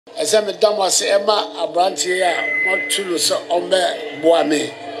ese me dam wase ema abrantie ya motulu so ombe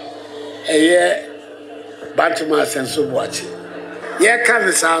boame eye Bantama Asenso boachi ye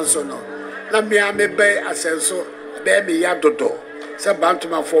kan sanso no na me be Asenso be me ya dodo se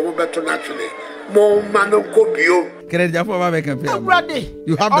Bantama for mo beto naturally mo mano kobio Credit for my campaign.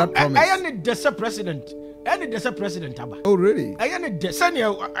 You have that promise. I am the president. Any the president aba. Oh really? I am the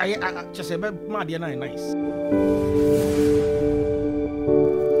senior. I just say my dear nice.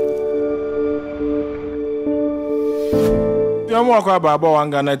 Yamwakwa baba wa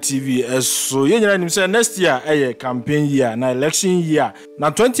Ghana TV so yenyina nim say next year campaign year na election year na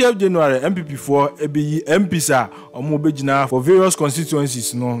 20th January MPP for ebeyi MPs a omo begina for various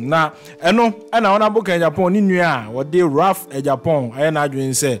constituencies no na eno na Honorable Agyapong ni nua a wode Ralph Agyapong na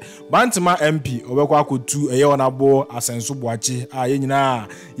adwen say Bantama MP obekwa akotu Honorable Asenso boachi a yenyina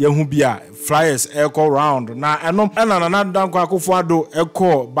yehu bia flyers echo round na eno na Nana Addo akofo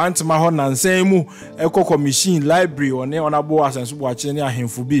echo Bantama ho nansan mu echo commission library one Honorable Asenso boachi ni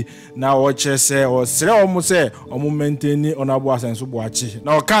ahemfu bi na wo chese o sere omo se omo maintain Honorable Asenso boachi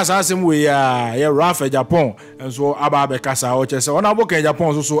na o kan asem we ya Ralph Agyapong enso aba be kasa wo chese Honorable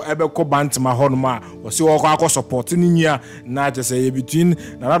Agyapong so ebekọ Bantama ho no ma o se wo akọ support ni nya na chese between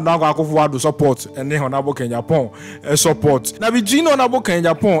Nana Addo akofo support ene Honorable Agyapong support na between Honorable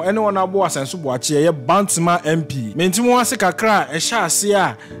Agyapong ene Honorable Asenso boachi ye Bantama MP mentimo ase kakra ehya ase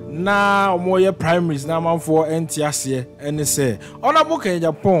a na omo ye primaries na manfo entiase ene say Honorable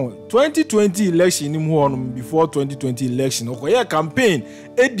Agyapong 2020 election nim ho on before 2020 election okoye campaign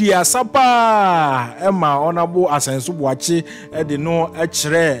edi asapa ema Honorable Asenso boachi de no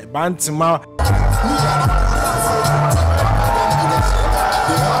kire Bantama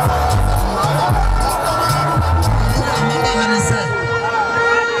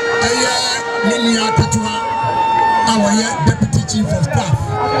Deputy Chief of Staff.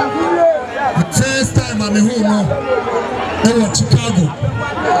 The first time I'm home in Chicago.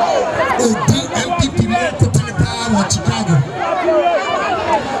 MPP more totally power Chicago.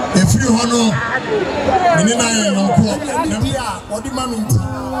 If you honor, Nina Namia, what the moment,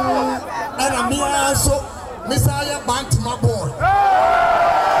 and I'm here so Messiah Bantama boy.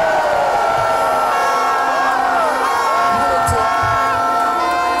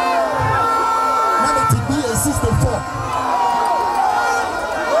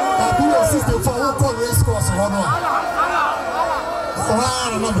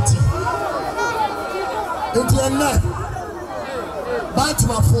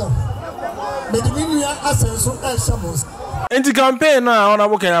 Enti campaign na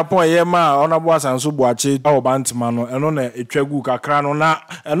Honorable Agyapong ye ma Honorable Asenso boachi awo Bantama no eno na etwagu kakra no na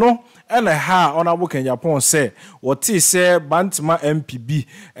eno ena ha Honorable Agyapong say what say Bantama MPB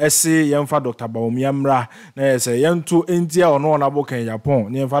ese yemfa Dr. Bawumiamra na say yento entia ono Honorable Agyapong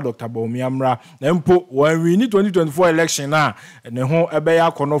ne yemfa Dr. Bawumiamra na mpo wan win 2024 election na ne ho ebe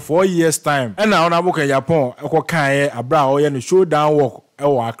ya kono 4 years time ena Honorable Agyapong ekokan abra o ye no showdown work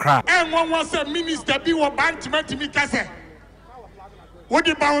ewo Accra enwon say minister bi wo Bantama timi kase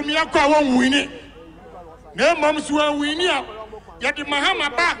wodi Bawumia kwa won wini na mom so wan wini a ye di mahama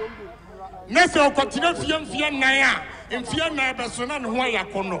ba nese o continue fie nan a mfie nan be so na ne ho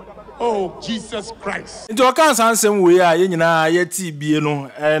ayakono. Oh Jesus Christ. Into okan sansem we a ye nyina ye ti bie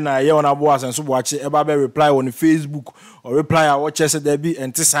no na ye Honorable Asenso boachi eba be reply on Facebook or reply a watch say there be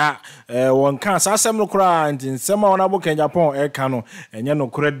entisa won kan sansem no kra nsem Honorable Agyapong e ka no enye no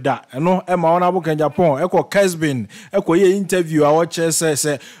kreda eno e ma Honorable Agyapong e ko Kesbin e ko ye interview a watch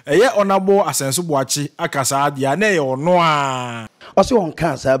say ye Honorable Asenso boachi akasa adia na ye ono a also on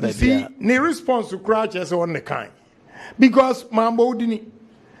cancer baby. See, ne response to cry just on the kind because mambo dini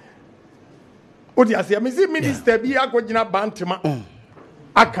odi ase me see minister bi akogina Bantama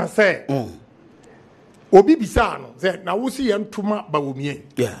aka say obi bisa no say na wo si yentuma Bawumie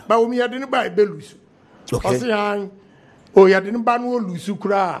Bawumie de ne ba belusu okay ose han o ya de ne ba no lusu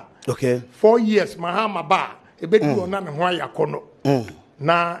kura okay 4 years mahama ba ebedu ona ne ho ayakono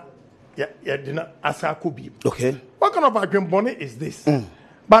na ya de na asakobi okay what kind of agwembone is this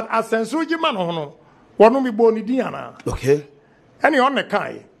but Asenso jima no no wono mi bo ni diana okay any on the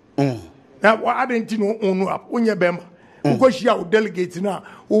kai na wa adenti no onu up onye bem uko hia o delegate na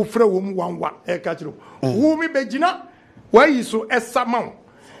o frɛ wo mu wanwa e ka kire wo mi begina wa yi so esama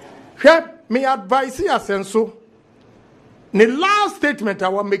hwɛ me advice Asenso ne last statement I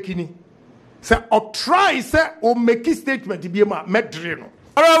was making say or try say or make statement bi ma medre no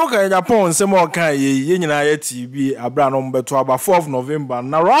Arabu ka Japan se mo kan ye nyina ye TV abra no mbeto aba 4th November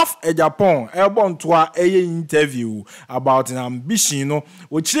na Raf Agyapong ebontoa eye interview about an ambition no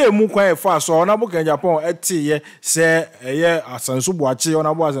wo kire mu kwan e fa so na bu ka Japan etiye se eye Asenso Boachi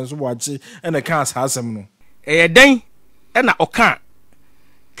ona bo Asenso Boachi ene kan asasem no den na oka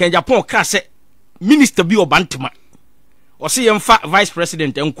ka Japan ka se minister bi Bantama o se yemfa vice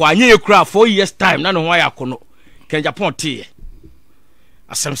president enko anye ekura 4 years time na no ho ya kono ka Japan tie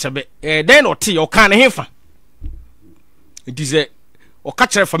asemsebe den o tie o kan ne hefa it is a o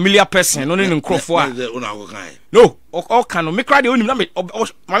catch a familiar person no ne nkrofo a no o kan no me cry the onim na me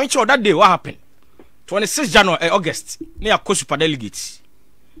mama che that day what happened 26 January August ne yakọ super delegates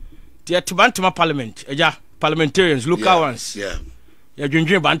tie Bantama parliament eja parliamentarians local ones ya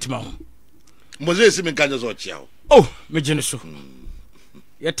dwendwen Bantama ho Moses me kan so chia oh me gene so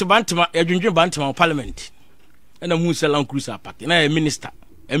ya Bantama ya dwendwen Bantama parliament ena mu se Land Cruiser park na minister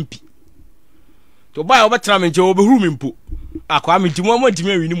MP to buy obetra me nje obehuru me mpo akwa me ntimo mo ntimo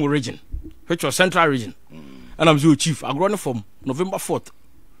wi ni mo region which was central region and I'm the chief agro no from November 4th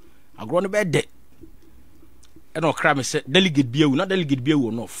agro no be de and o kra me say delegate bia na delegate bia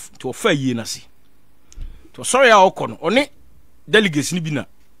wo no to ofa yie na se to sorry a okono oni delegates ni bi na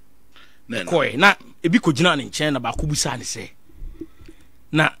koi na ebi ko gina ne nchen na ba ko busa ne se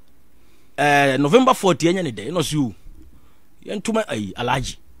na November 4th yenya ne de no so yentuma ai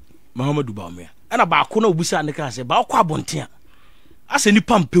alaji Muhammadu Bawumia ana ba ko na obusa ne ka se ba ko abonten ase ni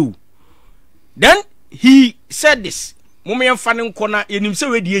pampeu then he said this mum yemfa ne nko na yenim se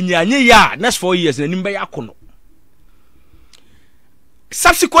wedi anye ya next 4 years na nim be yakono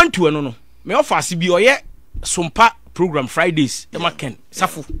subsequent to no me offer bi oye sompa program Fridays e maken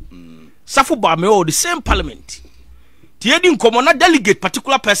safu ba me all the same parliament tie di nkomo na delegate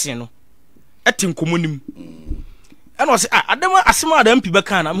particular person no eti nkomo nim eno se adama asema da MP be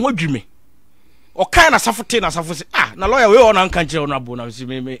kan na mo dwime o kan na safu te na safu se na lawyer we o na nkan kire no abo na se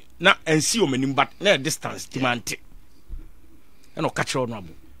me na ansi o manim but na distance timante eno ka kire no abo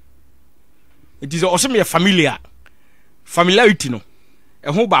it is also me familiarity no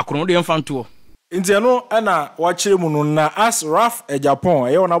ho ba akoro de mfanto Inti no ana wachire mu no na as Raf Agyapong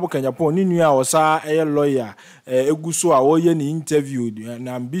eye ona boka Agyapong ni nua osa eye lawyer eguso a woye ni interview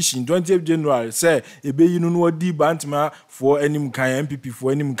na ambition 20th January say ebeyi no no di Bantama for anim kan MPP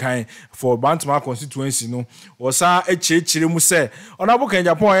for anim kan for Bantama constituency no osa echechire mu say ona boka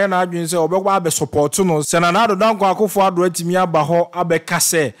Agyapong eye na adwen say obekwa abe support no se Nana Addo danko akofo ado atimi aba ho abeka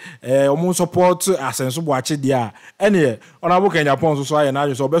say omo support Asenso Boachi dia ene ona boka Agyapong so aye na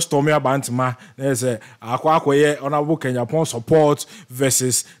adwen say obestorm ya Bantama yes akwakoye honorable Agyapong support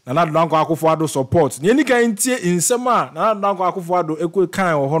versus Nana Addo danko akofo ado support ni eni kan tie insema Nana Addo danko akofo ado ekwe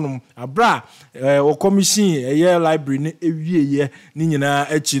kan ohonum abra o commission eye library ne ewieye ni nyina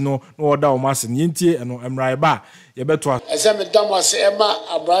achi no no oda o mase ni ntie eno emrai ba ye beto ese me damos ema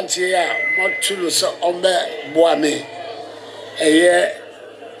abrantie a motulo so ombe boame eye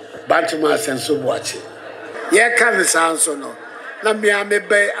Bantama Asenso Boachi ye kan sanso no na me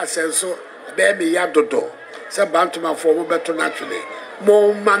amebe Asenso be ya dodo se Bantama for mo beto naturally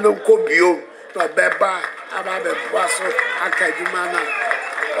mo manu ko bio no beba aba be boaso akaduma na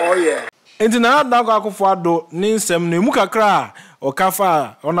oh yeah enti Nana Addo danko akofo ado ni nsem no emu kakra o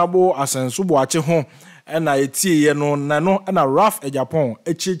kafa onabo Asenso Boachi ho ena etie ye no na no na Raf Agyapong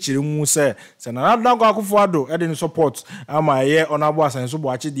echichire mu se Nana Addo danko akofo ado e dey support ama ye onabo Asenso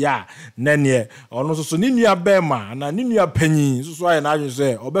Boachi dia nene ono so ni nua bema na ni nua panyin so aye na adwen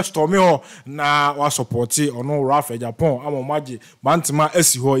se obestorm ho na wa support ono Raf Agyapong ama maji Bantama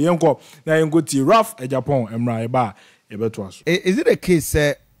asi ho yenko na yenko ti Raf Agyapong emra eba ebeto aso. Is it a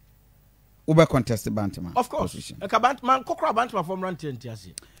case Uber contested Bantama? Of course. Man kokra Bantama from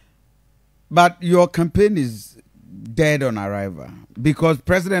rantiasi. But your campaign is dead on arrival because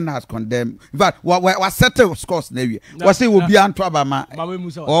president has condemned. In fact, what settle scores never. What say will be Antwabama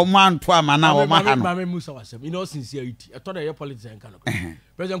or Mantwama now or Mahano? Musa was in all sincerity. I thought your politics and kind of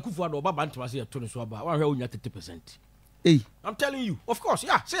President Kufuor or Bantama say 30%. Hey, I'm telling you, of course,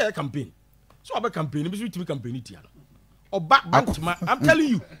 yeah. Say a campaign. So about campaign, it be campaign or Bantama. I'm telling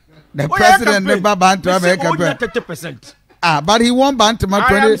you, the president never Bantama campaign 30%. But he won Bantama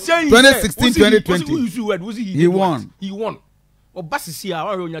 2016, 2020. He won. He won. Or Basisi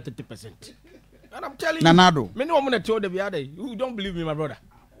are only 30%. And I'm telling Nana Addo. you, many women told the other, you don't believe me, my brother.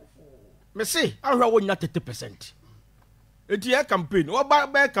 Me say, I won 30%. It's your campaign. Or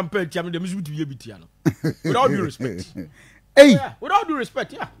by campaign, the music to be Bitiano. Without due respect. Hey, yeah, without due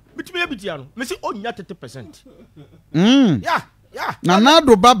respect, yeah. Between Bitiano, me say, only 30%. Yeah. Yeah. Nana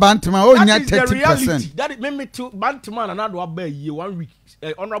Addo ba Bantama o nya 30%. That made me to Bantama Nana Addo abba year 1 week.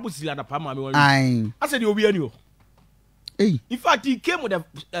 Honorable Sila da Pama me 1 week. I said you be anyo. Hey. In fact, he came with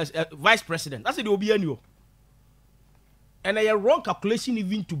a vice president. I said you be anyo. And a wrong calculation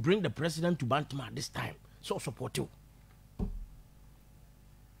even to bring the president to Bantama this time. So support you.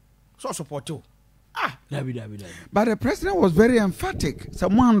 David. But the president was very emphatic.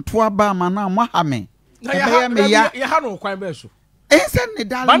 Someone to ba mana mahame. Ya no kwan be so.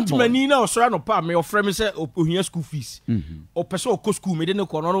 Bantama ni na osora no pa me ofre me say ohia school fees. O pese o ko school me de ne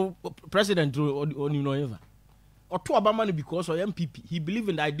ko no president oni no ever. O to abama no because of MPP. He believe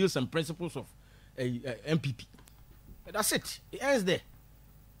in the ideals and principles of MPP. That's it. It ends there.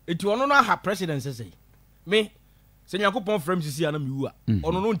 It will not have president say. Me se Yakupon frame sisi ana mi wu a.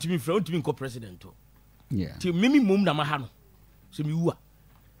 Ono no ntimi frame ntimi ko president o. Yeah. Ti mimi mum na ma ha no. Se mi wu a.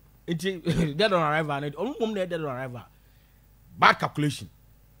 Enti dead on arrival and on mum dead on arrival. Bad calculation.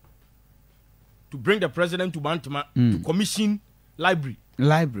 To bring the president to Bantama to commission library.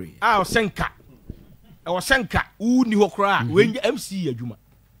 Ah, Senka. I was Senka. Who ni hokra when MC adwuma.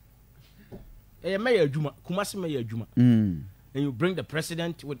 Mayor adwuma, Kumasi mayor adwuma. And you bring the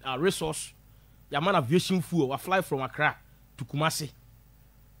president with a resource. The man aviation fuel will fly from Accra to Kumasi.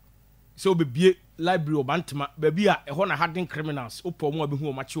 So be library of Bantama, baby a hona hardened criminals, opo mo be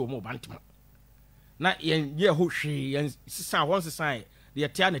who machi o mo Bantama. Na ye ho hwe yen sisa won sisa the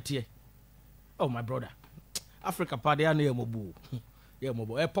eternity. Oh my brother. Africa party na ye mobu. Ye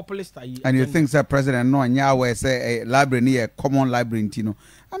mobu. A populist and you think that president no anya we say a library near common library ntino.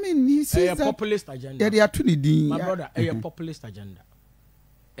 I mean he says a populist agenda. Yeah, they are too my brother, a populist agenda.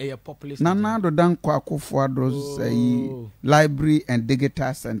 A populist. Nana Addo dan kwa Akufo-Addo's library and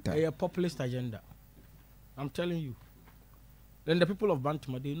digital center. A populist agenda. I'm telling you. Then the people of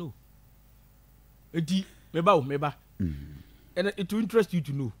Bantama they know. Meba. And it will interest you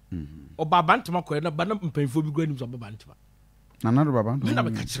to know. Oba Bantama ko na banam mpanyfo bi gwanim so Bantama. Nana Addo Bantama. Me na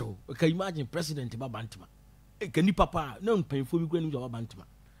be ka kire o. Can imagine president ba Bantama. E kan ni papa na mpanyfo bi gwanim so Bantama.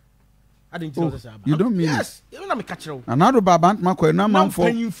 You don't mean yes. You na me ka kire o. Nana Addo Bantama ko na manfo.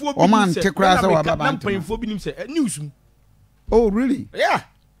 O man te kra sa wa Bantama. Na mpanyfo bi nim say news. Oh really? Yeah.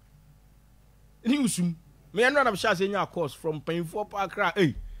 News. Me and I'm sure saying a course from mpanyfo pa Accra.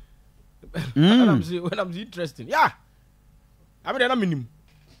 Hey. When I'm interesting. Yeah. I mean, I'm minimum.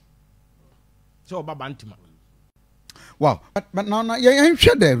 So, Bantama. Wow. But now, you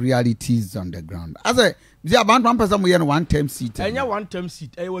share the realities on the ground. As a about 1 person, we have 1-term seat. And you 1-term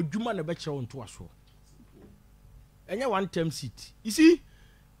seat. I was Juma and Betcha on to us. And you 1-term seat. You see,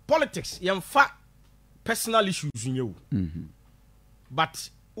 politics, you have fat personal issues in you. But,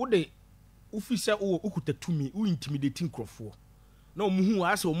 what they officer who could to me, who intimidating Crawford. No, who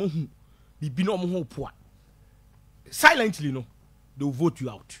ask or who. Be no more poor. Silently, no, they will vote you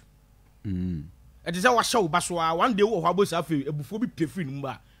out. It is our show, Baswa. One day, what was after before we pay free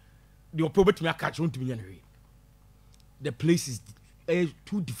number, the probably me catch on to me anyway. The place is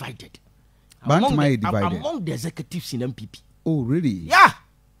too divided. Among the executives in MPP. Oh, really? Yeah,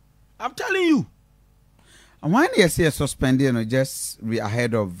 I'm telling you. And why do you say suspended just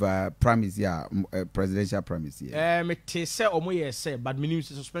ahead of presidential primacy? Me say omo say, but minimum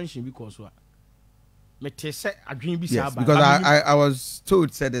suspension because what? Me say I dream be yes, because I was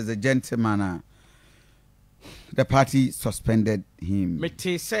told said as a gentleman, the party suspended him. Me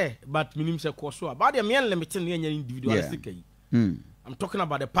say, but minimum say cause what? But the me limited individualistic. I'm talking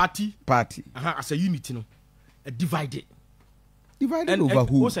about the party. As a unit, you know, divided over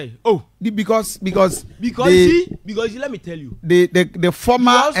who? Say, because let me tell you, the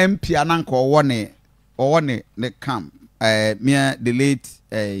former MP Ananko won the camp. The late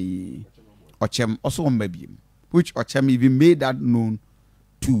Ochem also on baby, which Ochem even made that known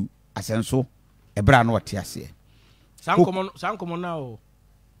to Asenso Ebrano Tiasie. Some now.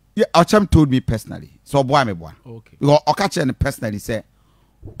 Yeah, Ochem told me personally. So boy me boy. Okay. Because Okachen personally said,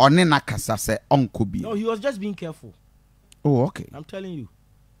 Onena Kasa say Uncle B. No, he was just being careful. Oh, okay. I'm telling you.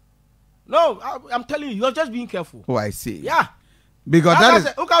 No, I'm telling you, you're just being careful. Oh, I see. Yeah. Because that is.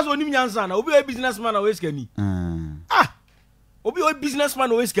 Because only Nyansan, Obi a businessman always can. Obi a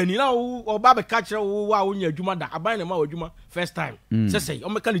businessman always can. Now, or Baba catcher, wow, when you're Juma, I buy them out Juma first time. Say,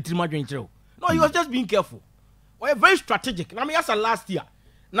 I'm a kind of drink. No, he was just being careful. Well, very strategic. I mean, that's last year.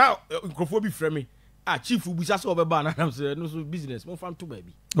 Now, Crawford framing. Chief will be just over ban. I'm saying, no business. More fun too,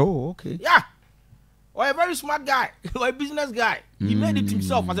 baby. Oh, okay. Yeah. Or a very smart guy, or a business guy. He made it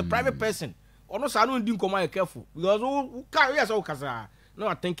himself as a private person. Or no, I don't come careful because who carry us all casa. No,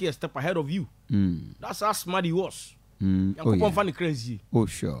 I think he's a step ahead of you. That's how smart he was. Oh, yeah. Funny crazy. Oh,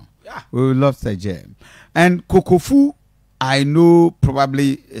 sure. Yeah. We love the jam. And Kokofu I know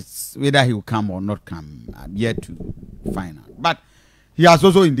probably it's whether he will come or not come. I'm yet to find out. But he has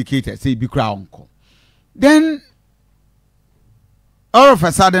also indicated, say, be uncle. Then, all of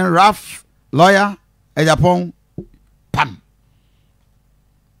a sudden, Ralph, lawyer, Agyapong, pam.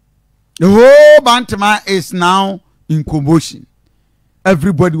 The whole Bantama is now in commotion.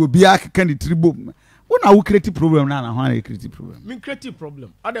 Everybody will be a kind of tribute. What are we creating problem now? How are we creating problem? Me creative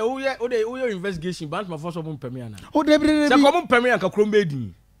problem. Are the investigation? Bantama for some permiana. Oh, they be. So come permiana ka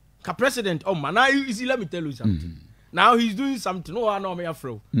krombe ka president. Oh man, now you let me tell you something. Now he's doing something. No, I know me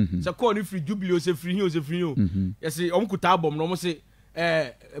afro. So call if free jubilee, say free here, say free here. Yes, kuta bomb. No, say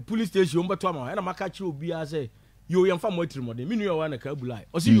police station. But to and I catch you. Obi say you yam from what remote. Me know one kabulai.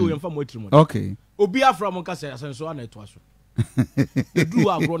 Or see you yam from what remote. Okay. Obi afro monka say Asenso ana etwaso. You do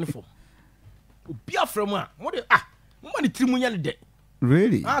a grown for. Obi afro mo de mo de trimunya ne de.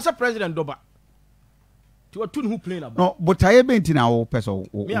 Really? As a president doba. To a tune who playing about. No, but I been in our person.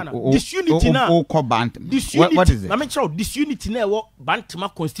 Disunity now. What is it? I mean, disunity now. What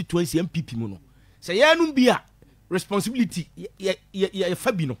Bantama constituency MPP mono. Say ya no be a responsibility. Ya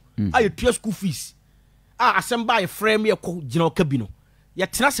Fabino. I pay school fees. Assemble a frame ya ko general cabino. Ya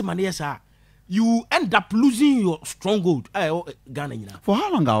tenase mane sa. You end up losing your stronghold. Ghana. For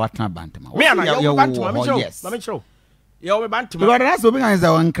how long are we Bantama? Me ana ya Bantama. Yes. Yeah, we Bantama. But that's the thing is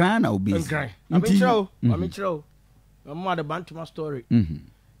that one crying now be. I'm sure. I'm the Bantama story.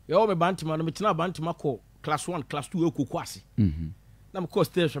 Yeah, we Bantama. Me tina Bantama ko class 1, class 2 eko kwasi. Na me ko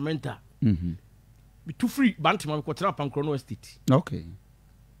station mentor. Me too free Bantama me ko tina Pankrono Estate. Okay.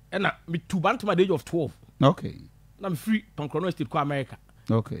 And na me too Bantama the age of 12. Okay. Na me free Pankrono Estate ko America.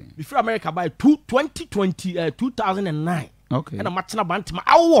 Okay. Me free America by 2009. Okay. And na matina Bantama.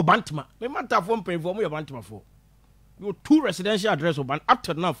 Awo Bantama. Me manta for pay for me Bantama for. Your 2 residential address of up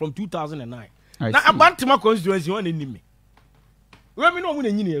to now from 2009. Now a Bantama constituency one enemy. We me no mun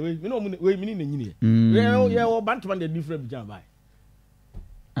enyi we no mun we me ni enyi yeah o Bantama the different bijan by.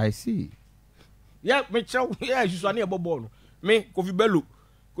 I see. Yeah, me chow yeah you so na ebobo no. Me Kofi Bello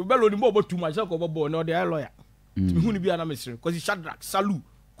ni bo too much ko bobo no the lawyer. Me hu ni bia na me sire cause Shadrack Salu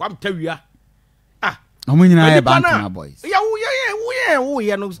kwam tawia. Omo nyina e Bantama boys. Yeah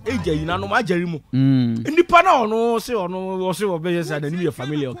no eja yi na no ma jari mu. Nipa na ono se obeye sa na ni your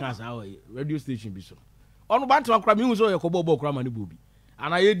family o kan sa radio station bi so. Ono Bantama kra me hu so ye ko bobo kra ma ni bobi.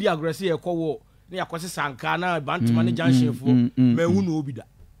 Ana ye di aggressive ye ko wo na yakose sanka na Bantama ne junction fo me hu no obi da.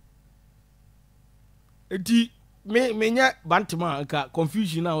 Enti me nya Bantama ka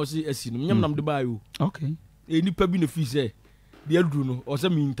confusion na o se asi no nyam nam de ba yo. Okay. Nipa bi na fi se de aduru no o se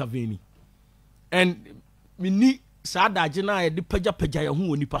me intervene. And me ni sa daje na ye de pagya ye ho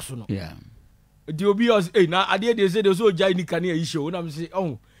oni paso no. Yeah. The obi na ade dey say they so jai ni kan ye show na me say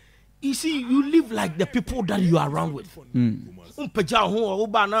you see you live like the people that you are around with. Pagya ho o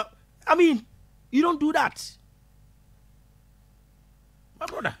ba na I mean you don't do that. My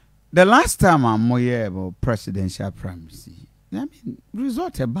brother. The last time I'm here about presidential primacy, I mean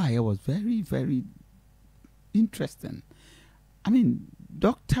result by was very very interesting. I mean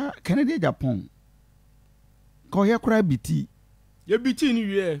Dr. Kennedy Agyapong ko here kura biti ye biti ni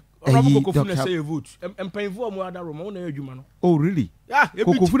we onobu Kokofu na say vote empanfo amu ada roma na adwuma no. Oh really? Yeah,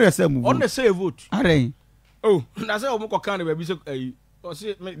 Kokofu na say move on na say vote are oh na say omo kokan na ba bi say o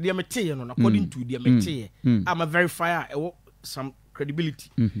say dey mete no according to dey mete I'm a verifier some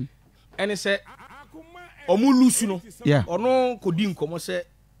credibility and say omo lusu no ono kodi nkomo say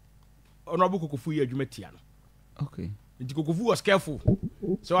onobu Kokofu ye adwuma tia no. Okay. Kokofu was careful.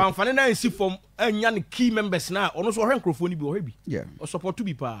 So I'm finding that in see from any key members now. Ono so microphone bi o hebi. Yeah. O support to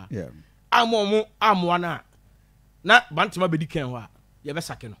be pa. Yeah. Amwana. Na Bantama bedi ken ho a ye be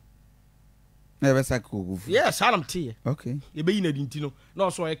sake no. Na be sake Kokofu. Yes, Salam tie. Okay. Ye be yin adinti no. Na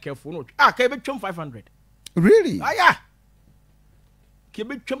so careful no. Ka be twem 500. Really? Yeah. Ke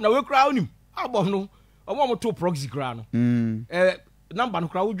be twem na we kra onim. Abom no. Omo to proxy kra no. Number no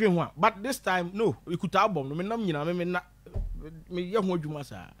kra wo dwen ho a. But this time no, we could album no me nam nyina me na me ye ho adwuma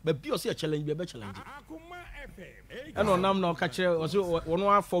sa ba bi o se challenge be challenge and on nam na ka kire o se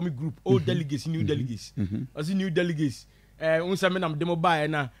one form group old delegates new delegates o se new delegates unsa me nam demo ba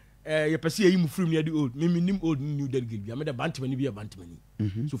na ye pese yi mu free me the old me nim old new delegate bi me the Bantama ni bi e Bantama ni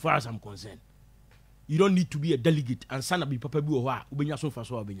so far as I'm concerned you don't need to be a delegate and sana be papa bi o ho a obenya so fa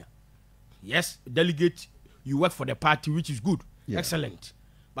so obenya. Yes, delegate you work for the party which is good. Yeah. Excellent,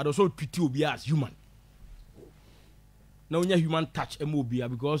 but also treat you as human. Now, human touch MOB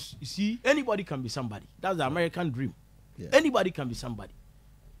because you see, anybody can be somebody. That's the American dream. Yeah. Anybody can be somebody.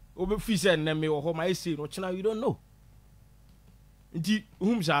 You don't know.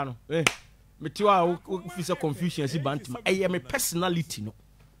 Metiwa officer confusion si Bantama. I am a personality no.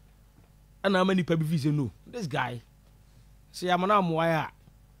 And how many people visit no. This guy. See I'm na moya.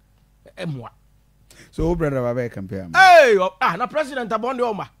 Emwa. So brother Baba compare. Hey, na president abondi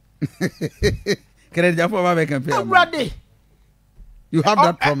oma. Can I jump Baba compare? Ready. You have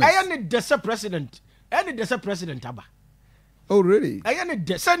that promise. I am the desa president. Any desa president aba. Oh really? I am the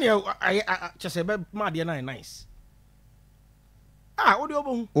desa I just say ma dey nice. What do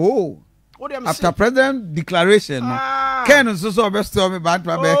you Oh. After president declaration, Ken so best to me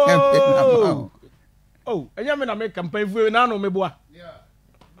Bantama. Oh, and you mean make campaign for now no me boy.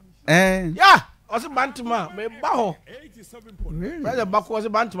 Yeah. Yeah, was Bantama me baho. President Bako was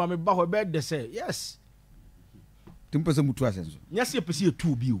Bantama me baho bed they say. Yes. Timpo mutu Asenso. Yes, you see a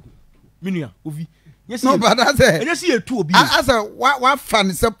 2 bi o. Minua ovi. Yes. No, but that's it. And you see a 2 bi. As a what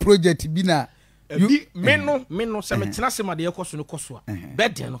fan is a project bi na. You me no se me tena se ma de ekoso no koso a.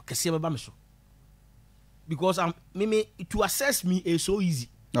 Bed no kese beba me so. Because me to assess me is so easy.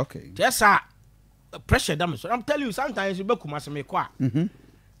 Okay. Just pressure damn so. I'm telling you sometimes you be kuma se me kwa.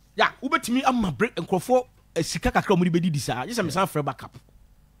 Yeah, ubetimi am break enkrofo sika kakra mo di bedi disa. Just me san free backup.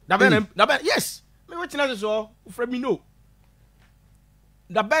 Da ben yes. Me wetin so free me no.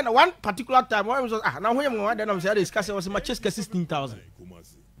 Da ben one particular time when was now when you then I'm say discuss was my chest 16,000.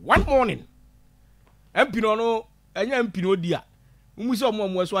 One morning. MP no enya MP no dia. Umu se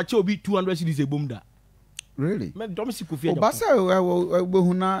omo so ache obi 200 cedis ebom da. Really? Me dom si Kofi Agyapong. Obasa we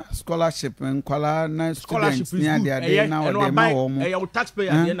huna scholarship nkwala na students ni ade na o de ma wo mo. Eh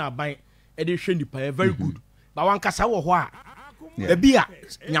taxpayer dey na ban e dey hwe nipa very good. Ba wan kasa wo ho a. E bia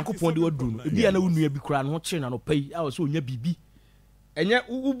Nyankopon de waduru no. E bia na wunua bi kura no che na no pai a so onya bibi. Enye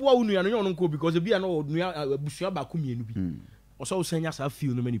ubua wunua no nyo no nko because e bia na onua abusua ba ko mienu bi. Oso wo sanya sa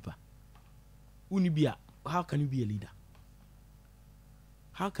feel no manipa. Unibia, how can you be a leader?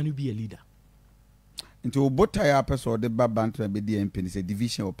 How can you be a leader? Into Botaya person or the Bantama be the MP is a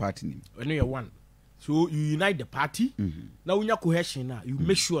division of party. When you're one. So you unite the party. Now when you cohesion now, you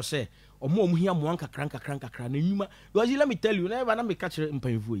make sure say or more here mwanka cranka. Because let me tell you, never na me catch in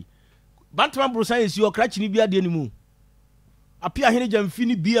painful. Bantama bro science you cratch ni bia de anymore. Appear here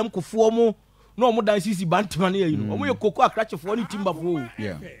jamfini BM ko formo. No more than CC Bantama you know. Omo koko cratch for any timber for.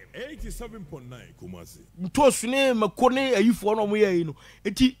 Yeah. 87.9 Kumasi. Tosune makone ayifo no mo ye no.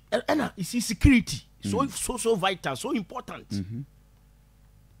 Enti na is security. So vital, so important.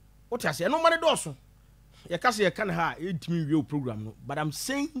 What I say, no money does. You can't say you can have a real program, no. But I'm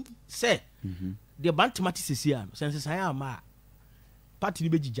saying, say, the Bantama is here. Since I am a party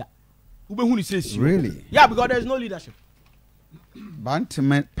Bejija. Who says really? Yeah, because there is no leadership.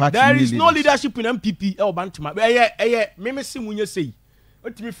 Bantama party. There is no leadership in MPP or Bantama. Me see when you say,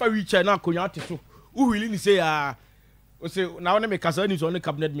 what me for reach now? Konyati so. Who really say now na me kasa ni so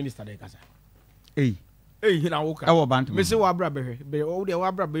cabinet minister there kasa. Hey, na woka. I want Bantama. Me say wa bra be all the wa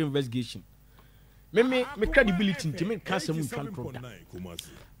bra be investigation. Me credibility to me can say mun kan product.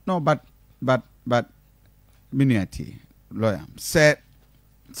 No, but Miniati lawyer said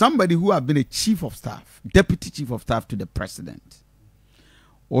somebody who have been a chief of staff, deputy chief of staff to the president.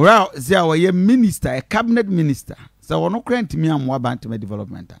 Or there were a minister, a cabinet minister. So no grant me am Bantama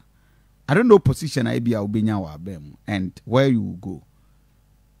development. I don't know position I be and where you will go.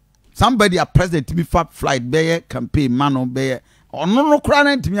 Somebody a president me flight bear campaign man on bear or no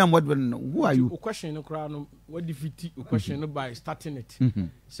crown to me and what who are you? Question no crown what defeat question by starting it.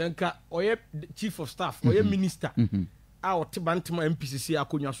 Senka or chief of staff or minister. Our Bantama MPCC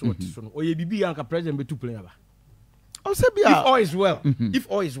akonya so what so or ye bibi anka president be two player. Oh, say if all is well. If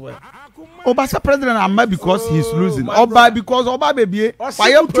all is well. Obasa president am because he's losing. Oba because Oba baby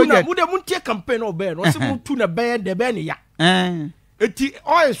fire project. Would dem take campaign or bear. No say mu tu na bear de bear ni ya. Eti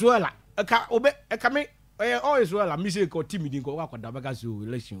all is well. Eka obe eka me all is well. Me say ko team din ko wa kwada baga so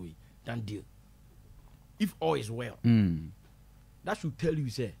election we. Done deal. If all is well. That should tell you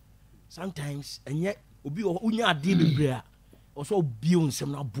say sometimes and yet obi unya ade bebre a also obi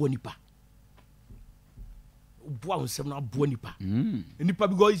onsem na bo nipa. Boa onsem na bo nipa. Nipa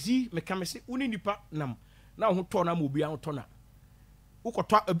because you see me can say uni nipa nam na ho to na mo obi an to na.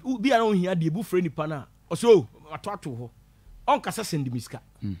 Ukoto obi an ohia de bu frɛ nipa na. Oso ato ho. On kasa send miska.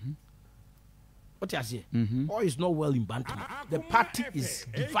 What you say? All is not well in Bantama. The party is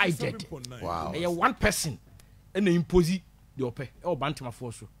divided. Wow. And one person and they impose the ope or Bantama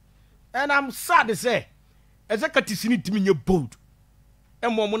force. And I'm sad to say, executives need to be bold.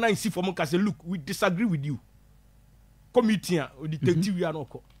 And one I see for me say, look, we disagree with you. Committee or detective we are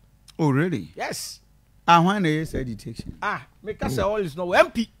not. Oh really? Yes. When they say detection. Make us say all is not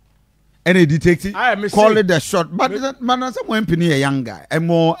MP. Any detective call say, it a shot, but man, someone penny a young guy, and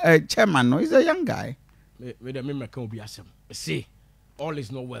more chairman. No, he's a young guy. Me the member can be asem. Say, all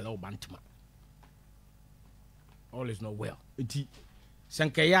is not well. Oh, Bantama. All is not well. Iti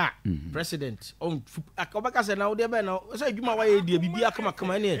Sankaya, president. On Akobaka said now, dear Ben, say you my way, dear Bibia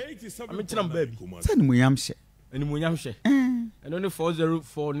come in here. I'm in Tinam baby. Send me yamshe. And Muyamshe. And only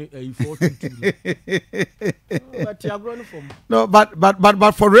 404 But you are going from. No,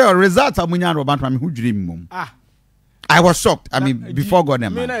 but for real results, I'm going to who dream mum. I was shocked. I mean, before God,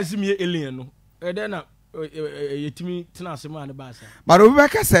 I see me alien. Then but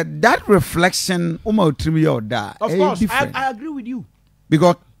Rebecca said that reflection, of course, I agree with you.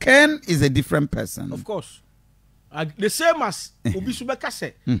 Because Ken is a different person. Of course. The same as Obisubeka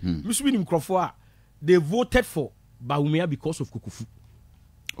said, Misubinim Krofua, they voted for Baumia because of Kukufu.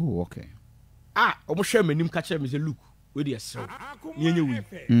 Oh, okay. Almost share my name catcher, Mr. Luke, with your son.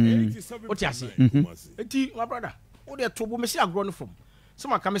 What you say? My brother, what they are trouble, Messi, I've grown from.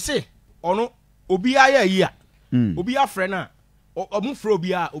 Someone come and say, oh no. Obi aya here. Obi a friend na. Omu fro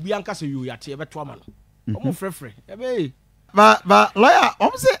obi a obi anka se you yate e beto ama no. Omu frefre. Ebe. But lawyer,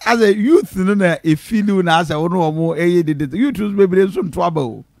 say as a youth no na e feel na as ono omo eye de youth be be so nto aba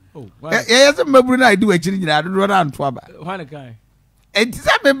o. Oh. Yes maburu na do akiri nyina do na nto aba. Hwan kai? Enti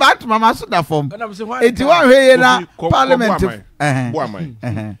say me back mama so da form. Enti wan hwe na parliament.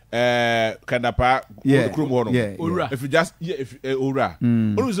 Kadapa if you just if Ora.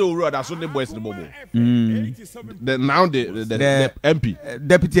 Who say Ora that's only boys in the bubble. Now the MP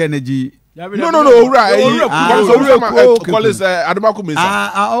deputy energy. No, Ora. College Adamaku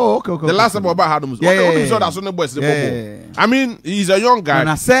Mesa. Okay. The last time about had him. Okay, so that's only boys in the bubble. I mean, he's a young guy.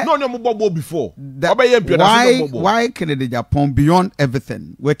 No bubble before. Why can the Agyapong beyond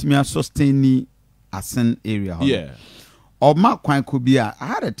everything? Wait me sustain Asen area. Yeah. Or Mark Kwan could be I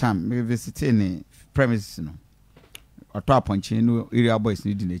had a time visiting premises, you know. Or top punching area boys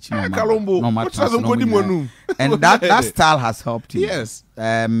needing a chin. And that style has helped you. Yes.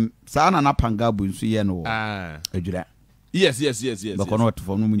 Sana na pangabu so ye no. Ejura. Yes. But not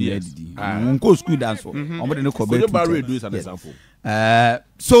for no munye unko school dance for. Omo no ko be do is an example.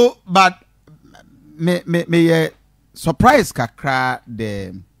 So but me surprise kakra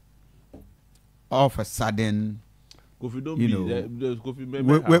the all of a sudden you know,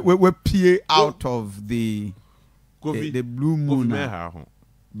 we peer out of the blue moon.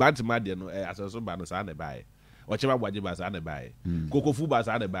 Bantama de no Asenso ba no sa na buy. Ochema bwaje ba sa na buy. Kokofu ba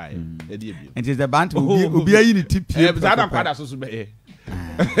sa na buy. E di ebi. It is the Bantama obi ayi ni tip. Za na kwada so be.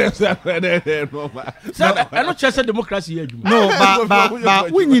 I not just democracy here. No,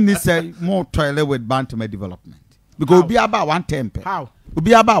 but we need to say more toilet with Bantama development. Because we about 1 term. How?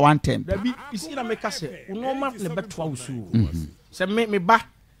 We about 1 term. You see that make us say, no man never twice. Say me ba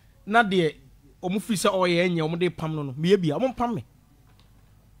na de omufisa oye enya omde pam no me bia omon pam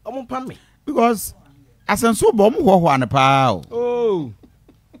me. Because Asenso bom ho na pa o. Oh.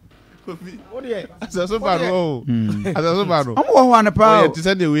 What dey? Asenso ba no. Asenso ba no. Ho na pa o. Ti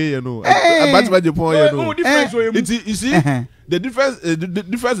say the way you know. Bantama Agyapong you know. You see the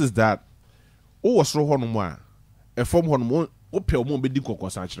difference is that o was ro ho no mo a e form ho no mo ope o mo be di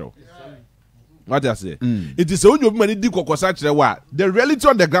kokosa kire. What I say? It is only obi mani di kokosa kire wa. The reality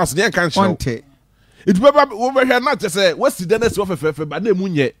on the ground they can show. It be over here not to say what's the dennis of fefe but na mu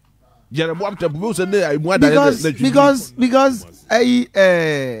nye. Jereboam tempo say na mu ada because the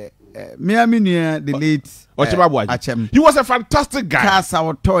late Achem. He was a fantastic guy. Cast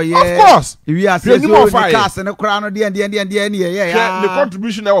our toy, of course. We are saying cast and the crown of the the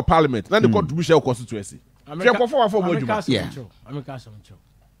contribution of parliament, not the contribution of constituency.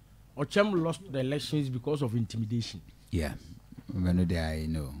 Ochem lost the elections because of intimidation. Yeah. I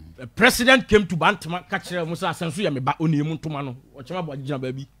know. The president came to Bantama, catcher Musa Asenso ya me ba oni emu ntoma no. Ochem abojina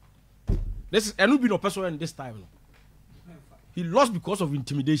baby. This is enu be no person in this time. He lost because of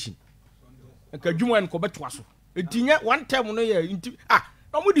intimidation. And Kajuma and Kobeto so. Etinya 1 time no ye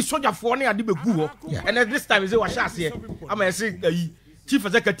no mo di soldier for na ade begu ho. And this time is was here. Am I say chief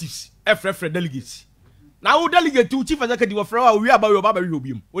executives, FF delegates. Now delegate to chief executive of we about your baba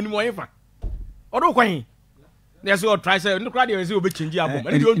obium. Oni mo yefa. Odo kwan. There's your try say no crowd you say obi change album.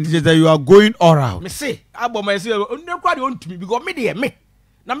 And you are going all out. Me say album I say no crowd on to me because me dey me.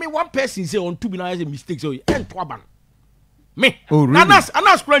 Na me one person say on to be na say mistake so ento aban. Me. Oh really?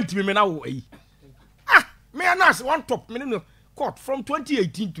 Anas grant me now. Me Anas one top me no court from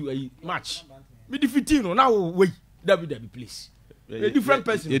 2018 to March. Me defeat no now wait. David please. A different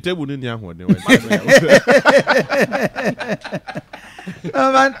person. You table in the one.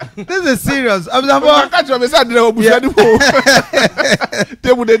 Man, this is serious. I'm so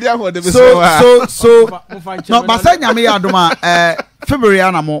no, but say nyame adoma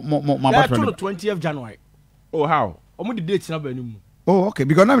February na mo 20th January. Oh, how? Omo the dates na ba ni mu. Oh, okay,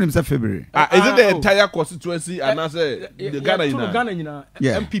 because now it's February. Is it the entire constituency and I say the Ghana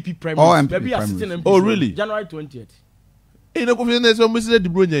MPP primaries. Maybe assisting MPP. Oh, really? January 20th. Eh, no confidence so Mr. De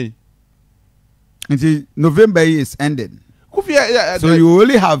Bruyne. Until November is ended. So you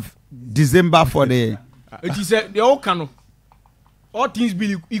only have December for the. It is the all canon. All things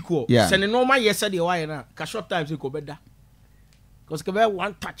be equal. Yeah. Send normal yesterday why na. Ka short times go better. Because can be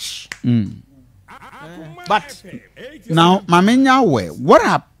one touch. But now, Mamenya, what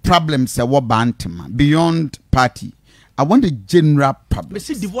are problems that were Bantama beyond party? I want the general problem. We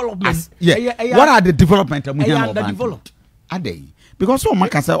see development. What are the development that we have developed? Are they? Because so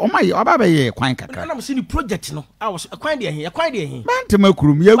much say, oh my, Ababa ye kwaan kakra. I'm seeing the project no. I was acquired here. Bantama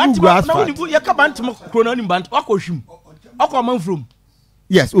kurum ye gu asphalt. You can Bantama krono ni bant. Okoshum. Okoman from.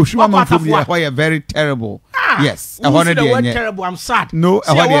 Yes, Oshuma from here why very terrible. Yes, the word terrible. I'm sad. No,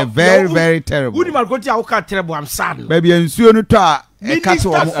 why very very terrible. Who the go to our terrible? I'm sad. Baby, ensuo no to a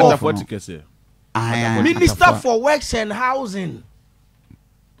Minister for Works and Housing.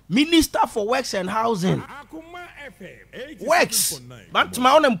 Minister for Works and Housing. Works. But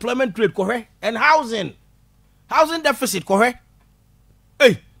my unemployment rate correct and housing. Housing deficit correct.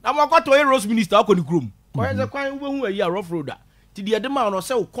 Hey, I'm going to a Rose Minister. How can you groom? Correct. The kind who a rough roader. The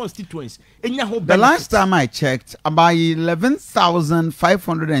last time I checked, about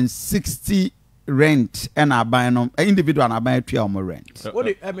 11,560 rent and I buy no individual and I buy 2 more rent.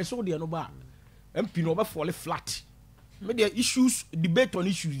 What the so they no ba MP no ba fall flat. Me the issues debate on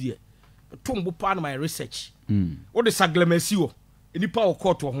issues there. Tombo part of my research. What the saglemesi o enipa o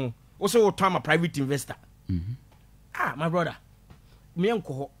court ho. O say o time a private investor. My brother. Me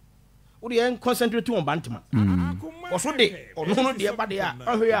enko ho. What the concentrate on Bantama. Also de no de ba de a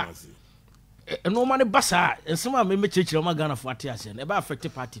ahwe a no man basa and some me chechire ma Ghana for atiase e ba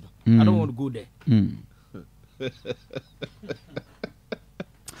affect party no. I don't want to go there.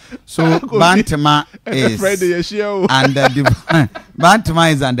 So Bantama is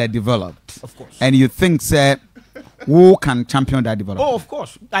Bantama is underdeveloped. Of course. And you think say who can champion that development? Oh, of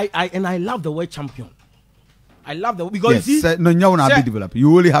course. I love the word champion. I love the because yes, no, you will be developed.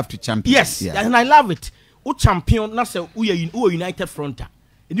 You only have to champion. Yes, and I love it. O champion na say who united fronter.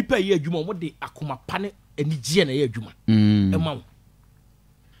 Any pay ye adwuma mo de akoma pane ani gie na ye adwuma. Ema wo.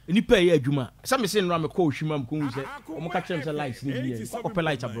 Any pay ye adwuma. Some say no me call hwima am ko say o mo ka kire say lights ni bi. Ko pe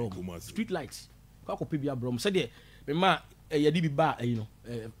light abro. Street lights. Ko pe bi abro. Say de me ma ye di bi ba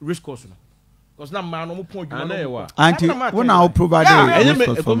race course no. Because na ma no mo pon adwuma no. Auntie, when I provide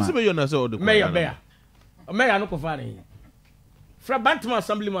Mayor. Mayor no kofane. Fra Bantama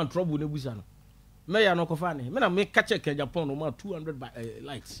assemblyman trouble ne busa no. Mayor no kofane. Me na me catch Agyapong no ma 200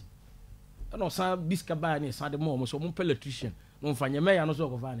 lights. No sa biska ba ni sa de mo so mo electrician. No fanya mayor no so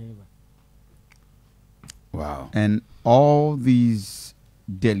kofane. Wow. And all these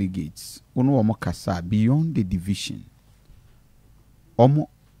delegates, omo kasa beyond the division. Omo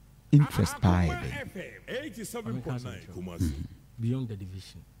interest by beyond the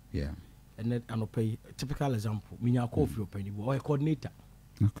division. Yeah. And then I pay typical example. Me nya call for penny or a coordinator.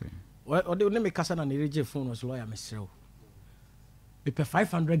 Okay. Or they me kasa na reje phone was lawyer mesrel. Me pay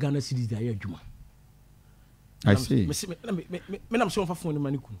 500 Ghana cedis there adwuma. I see. Me nam so fa phone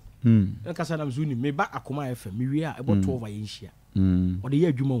money kun. En kasa na mzuni me ba akoma FM me wi a e bo 12 aye nhia. O de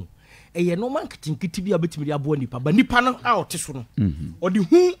ye adwuma o. E ye no man kitinkiti bi abetimi de abo nipa ba nipa no a o te so no. O de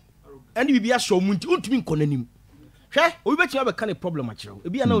hu ene bibia show mu nti ontumi nkonanim. Hwe obi betima be kan problem a kire o.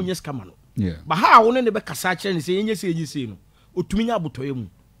 Ebi na onye scam no. Yeah. But how one be kasa kire ni say enye say no. Otumi nya abotoye mu.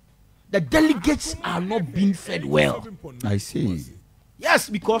 The delegates are not being fed well. I see. Yes,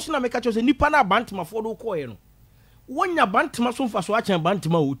 because na make sure say nipa na Bantama for do koye no. Wonya Bantama so mfa so a chen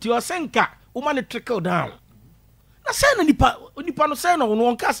Bantama o ti o senka o man trickle down. Na say na nipa no say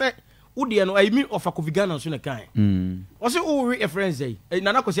no nka say wo de no I mean of a Ghana so na kan. O say o we a friend say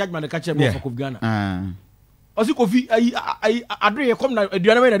Nana Addo ka che me of Ghana. O say Kofi ai Addo ye come na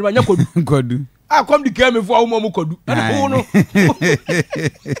aduane na de nya kodu. Kodu. Ah come the game for wo mo kodu. Na wo no.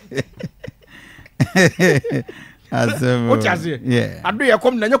 Yeah. Addo ye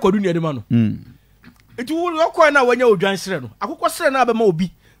come na nya kodu ne de ma no. Eti wo lokọ na wanya odwan sere no. Akokọ sere na be ma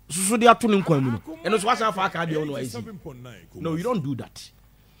obi. Susu de ato ne nkwan mu no. Eno so asan fa aka de no I see. No, you don't do that.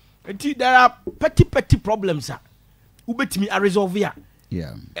 Eti there are petty problems a ubetimi a resolve ya.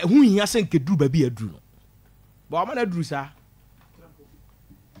 Yeah. Hu hia se nkeduru ba bi aduru no. Ba o ma na aduru sa.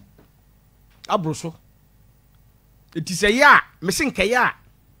 abroso it is a ya me sin kaya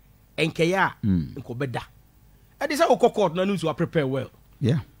enkaya nko beda e dey say o court na news we prepare well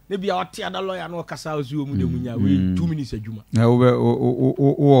yeah maybe our other lawyer no kasa ozu omu de munya we 2 minutes adwuma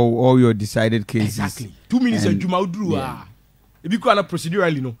all your decided cases exactly 2 minutes adwuma uduru ebi ko na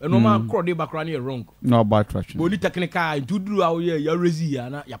procedurally no eno ma crowd dey background here wrong no about traction but only technical uduru a ya rezi ya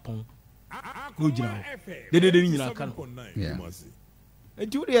na yapon go jina de nyina kan yeah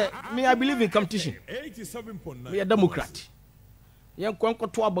me I believe in competition. Me a Democrat. Yan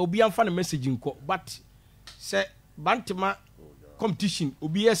kwanko to aba obi amfa na message nko but say Bantama competition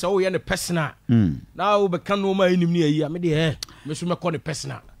obi yes o ye ne personal. Now we can no ma enim ne ayi me de me so me call the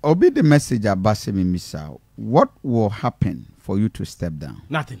personal. Obi the message abase me misa. What will happen for you to step down?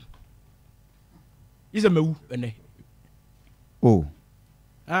 Nothing. Is a mewu ene. Oh.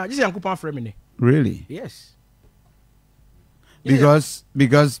 This is Yankopon frame ne. Really? Yes. Because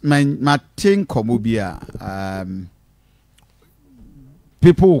my thing komobia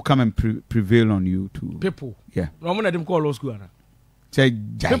people will come and prevail on you too. People. Yeah. No mo na dem call law school ana. Say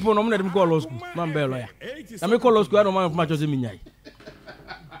people no mo na dem call law school. Man be lawyer. Na me call law school no man ma chose me nyai.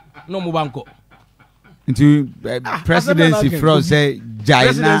 No mo banko. Into presidency from say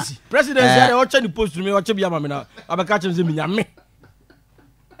China. Presidency I watch the post to me watch be am na abeka chose me nya me.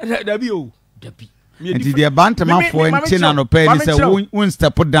 Da bi o. Da bi. And the Bantama for Entina no pay say won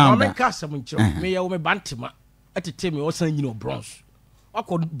step down. Me ka some nchiro. Me ya wo me Bantama at the time me was saying bronze. I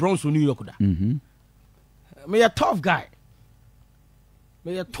called bronze New York da. Me a tough guy.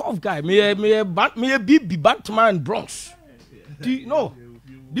 Me a big Bantama and bronze. No.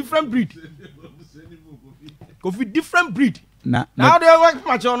 Different breed. Coffee different breed. Now they work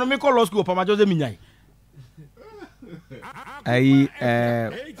much on me call law school for my Jose Minyai.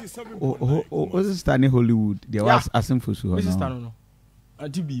 Was it standing Hollywood? They was asking for so. Mrs. Stano.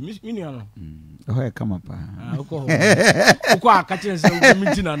 TB, Miss Miniano. Oh, come up.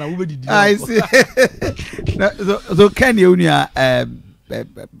 I see. So can you unia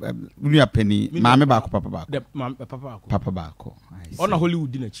penny? Mama bako, papa bako. Papa bako. On a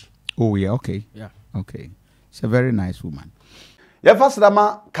Hollywood dinner. Oh yeah, okay. Yeah. Okay. She's a very nice woman. Ya first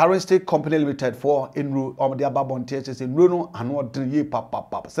dama GhanaCelebrityNews Company Limited for inru omde ababon THS inru no ano odin ye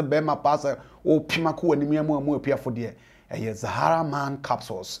papa se be ma pass o pima ko ani miamu amu apiafo de eye Zahara Man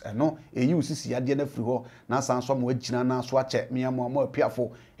capsules eno eyi usisi ade na firi ho na san so mo agina na so ache miamu amu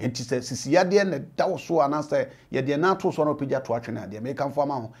apiafo enti se sisi ade na dawo so anase ye de na to so no pija to atwe na ade me kan fo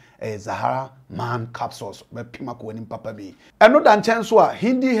ma ho Zahara Man capsules be pima ko ani papa bi eno da nchen so a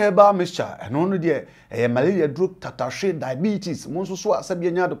Hindi herbal mixture eno no de malaria drug tatashe diabetes monso so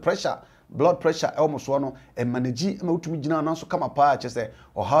asabia nya the pressure blood pressure almost no manage ma utumi gina na so kama pa chese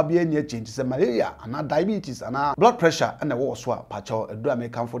oha bia nya change se malaria ana diabetes ana blood pressure na wo so a pacho edu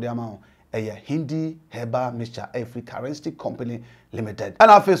American for the amount Hindi herbal mixture every GhanaCelebrityNews Company Limited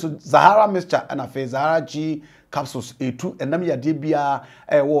and after Zahara mixture and after Zahara G capsules etu enam yade bia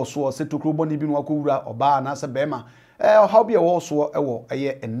wo so se tokrobo ni bi no akowura oba na se bema oha bia wo so wo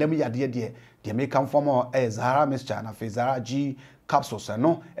enam yade de American form Zahara mixture na Zahara G capsules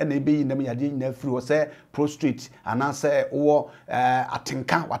no na ebe yi nam yade nyina free wo say prostrate ana say wo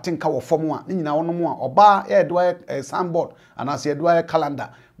watenka wo form a nyina wo no mo a oba do sandboard ana say do calendar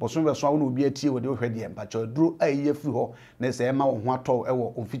boso be so wo no obi atie wo de wo hwede mpa cho duro ayi free ho na say ma wo ho atọ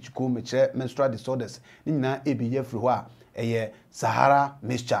wo onfichiko mechire menstrual disorders nyina ebe ye free ho a Zahara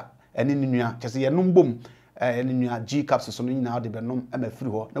mixture eni nua chese ye no mbom nua G capsules no nyina de benom ama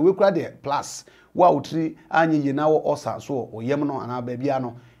free ho na we kura de plus wa utri anyi ye na wo osa so oyem no ana ba bia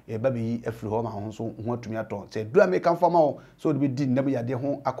no e ba bi afiri ho ma ho so ho atumi ato se dura me kan fama wo so de bi di ndam yade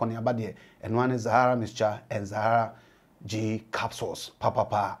ho akone aba de eno ane Zahara mixture and Zahara G capsules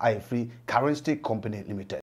papa I free GhanaCelebrityNews Company Limited.